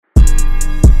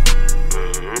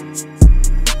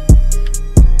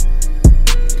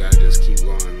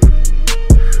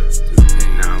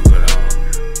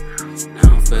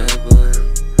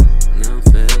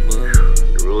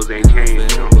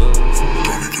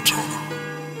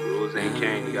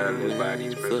gotta live by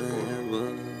these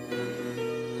principles.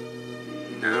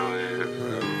 Now and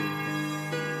forever.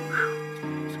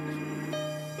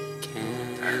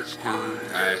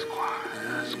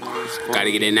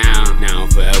 Gotta get it now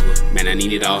and forever. Man, I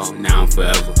need it all, now and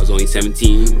forever. I was only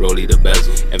 17, rolling the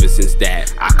bezel. Ever since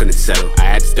that, I couldn't settle. I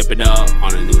had to step it up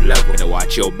on a new level. Better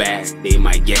watch your back, they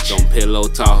might get you. Don't pillow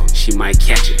talk, she might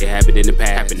catch it. It happened in the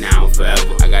past, happen now and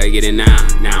forever. I gotta get it now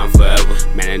and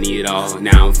forever. Man, I need it all,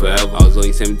 now and forever. I was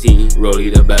only 17,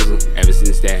 rolling the bezel. Ever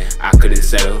since that, I couldn't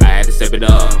settle. I had to step it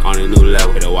up on a new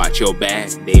level. Better watch your back,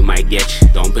 they might get you.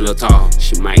 Don't pillow talk,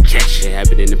 she might catch it. It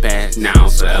happened in the past, now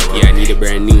and forever. Yeah, I need it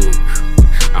brand new.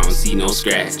 I don't see no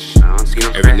scratch.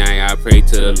 Every night I pray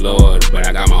to the Lord, but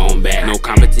I got my own bag. No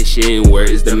competition, where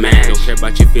is the match? Don't care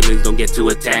about your feelings, don't get too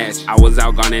attached. I was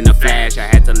out gone in a flash, I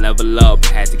had to level up,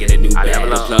 had to get a new bag.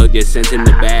 The plug just sent in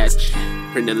the batch.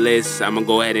 Print the list, I'ma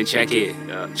go ahead and check it.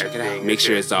 Check it out. Make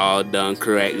sure it's all done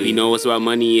correctly. You know what's about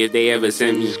money if they ever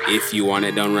send me. If you want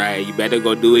it done right, you better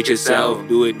go do it yourself.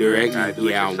 Do it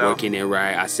directly. Yeah, I'm working it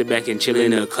right. I sit back and chill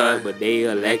in the cut, but they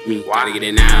elect me. Gotta get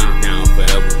it now and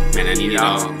forever. Man, I need it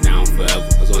all, now and forever.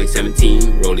 I was only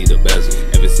 17, rolling the bezel.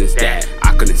 Ever since that,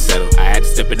 I couldn't settle. I had to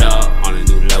step it up on a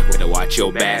new level. Better watch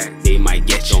your back, they might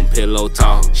get you. Don't pillow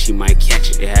talk, she might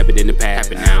catch it. It happened in the past,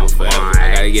 happen now and forever.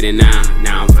 I gotta get it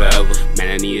now and forever. Man,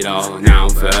 I need it all, now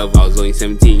and forever. I was only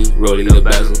 17, rolling the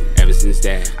bezel. Ever since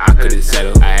that, I couldn't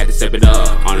settle. I had to step it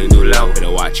up on a new level.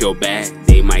 Better watch your back,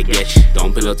 they might get you.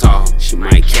 Don't pillow talk, she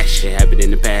might catch it. It happened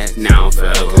in the past, now and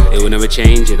forever. It will never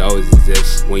change, it always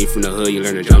exists. When you from the hood, you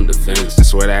learn to jump the fence. I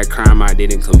swear that crime I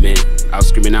didn't commit, I was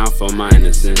screaming out for my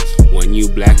innocence. When you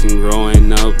black and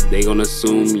growing up, they gon'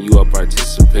 assume you a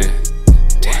participant.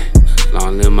 Damn.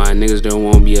 Long live my niggas, there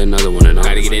won't be another one of them.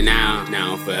 Gotta get it now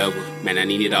and forever. Man, I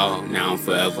need it all, now and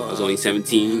forever. I was only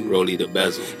 17, rolling the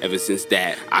bezel. Ever since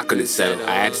that, I couldn't settle.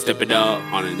 I had to step it up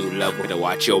on a new level. Better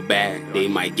watch your back, they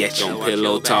might get you. Don't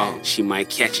pillow talk, she might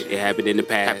catch it. It happened in the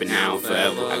past, happen now and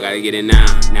forever. I gotta get it now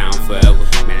and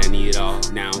forever. Man, I need it all,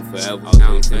 now and forever. I was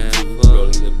only 17,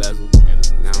 rolling the bezel.